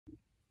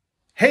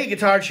Hey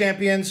guitar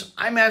champions,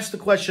 I'm asked the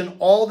question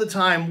all the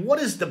time, what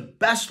is the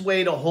best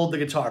way to hold the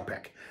guitar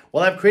pick?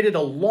 Well, I've created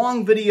a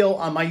long video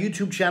on my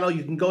YouTube channel.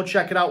 You can go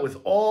check it out with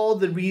all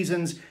the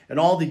reasons and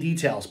all the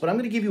details. But I'm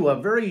going to give you a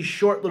very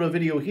short little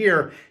video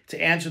here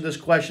to answer this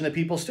question that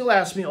people still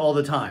ask me all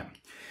the time.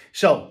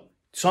 So,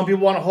 some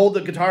people want to hold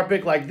the guitar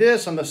pick like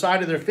this on the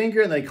side of their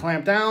finger and they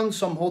clamp down.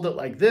 Some hold it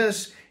like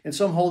this and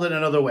some hold it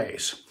in other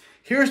ways.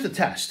 Here's the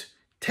test.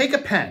 Take a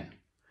pen,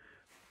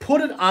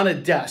 put it on a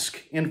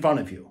desk in front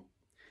of you.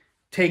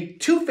 Take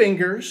two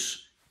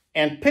fingers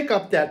and pick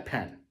up that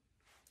pen.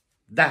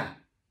 That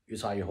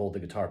is how you hold the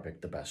guitar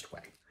pick the best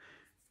way.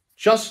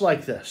 Just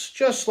like this.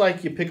 Just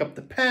like you pick up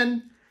the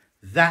pen,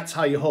 that's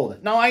how you hold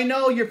it. Now, I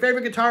know your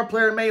favorite guitar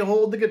player may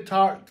hold the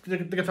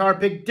guitar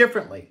pick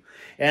differently.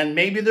 And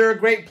maybe they're a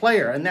great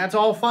player, and that's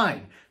all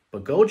fine.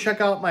 But go check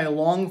out my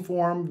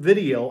long-form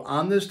video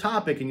on this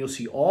topic, and you'll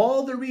see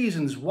all the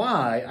reasons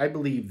why I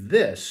believe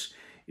this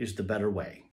is the better way.